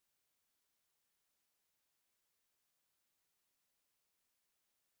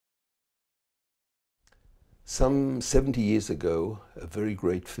Some 70 years ago, a very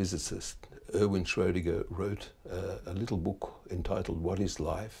great physicist, Erwin Schrödinger, wrote a little book entitled What is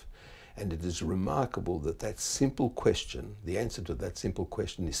Life? And it is remarkable that that simple question, the answer to that simple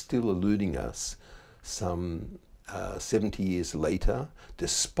question, is still eluding us some 70 years later,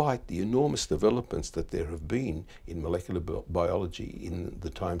 despite the enormous developments that there have been in molecular biology in the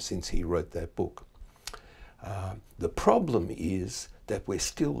time since he wrote that book. The problem is that we're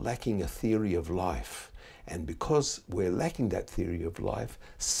still lacking a theory of life. And because we're lacking that theory of life,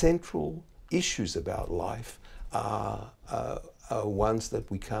 central issues about life are ones that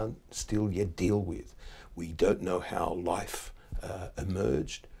we can't still yet deal with. We don't know how life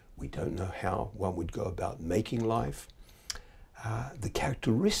emerged. We don't know how one would go about making life. The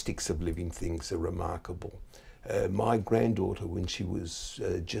characteristics of living things are remarkable. My granddaughter, when she was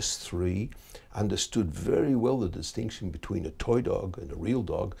just 3, understood very well the distinction between a toy dog and a real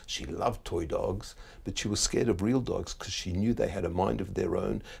dog. She loved toy dogs, but she was scared of real dogs because she knew they had a mind of their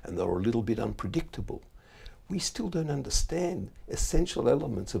own and they were a little bit unpredictable. We still don't understand essential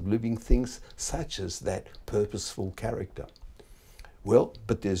elements of living things such as that purposeful character. Well,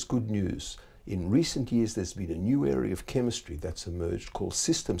 but there's good news. In recent years, there's been a new area of chemistry that's emerged called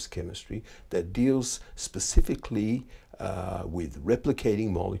systems chemistry that deals specifically with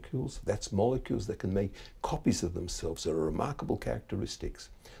replicating molecules. That's molecules that can make copies of themselves. There are remarkable characteristics.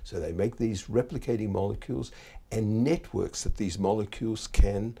 So they make these replicating molecules and networks that these molecules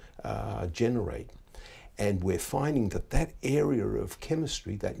can generate. And we're finding that that area of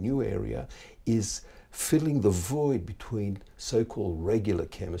chemistry, that new area, is filling the void between so-called regular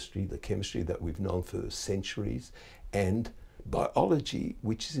chemistry, the chemistry that we've known for centuries, and biology,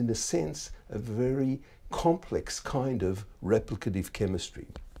 which is in a sense a very complex kind of replicative chemistry.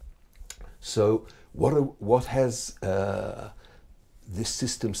 So what has this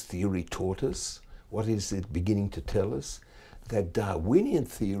systems theory taught us? What is it beginning to tell us? That Darwinian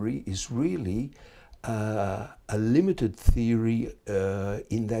theory is really a limited theory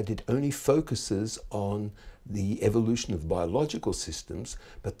in that it only focuses on the evolution of biological systems,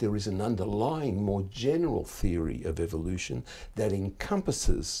 but there is an underlying, more general theory of evolution that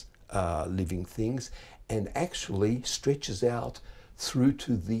encompasses living things and actually stretches out through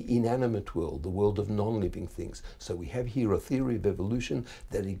to the inanimate world, the world of non-living things. So we have here a theory of evolution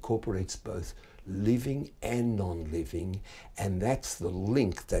that incorporates both living and non-living, and that's the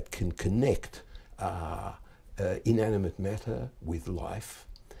link that can connect inanimate matter with life.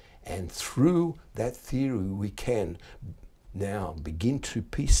 And through that theory we can now begin to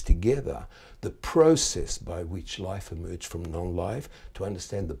piece together the process by which life emerged from non-life, to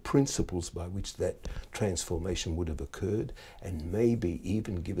understand the principles by which that transformation would have occurred, and maybe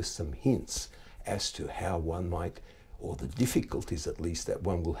even give us some hints as to how one might, or the difficulties at least, that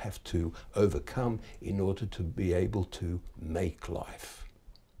one will have to overcome in order to be able to make life.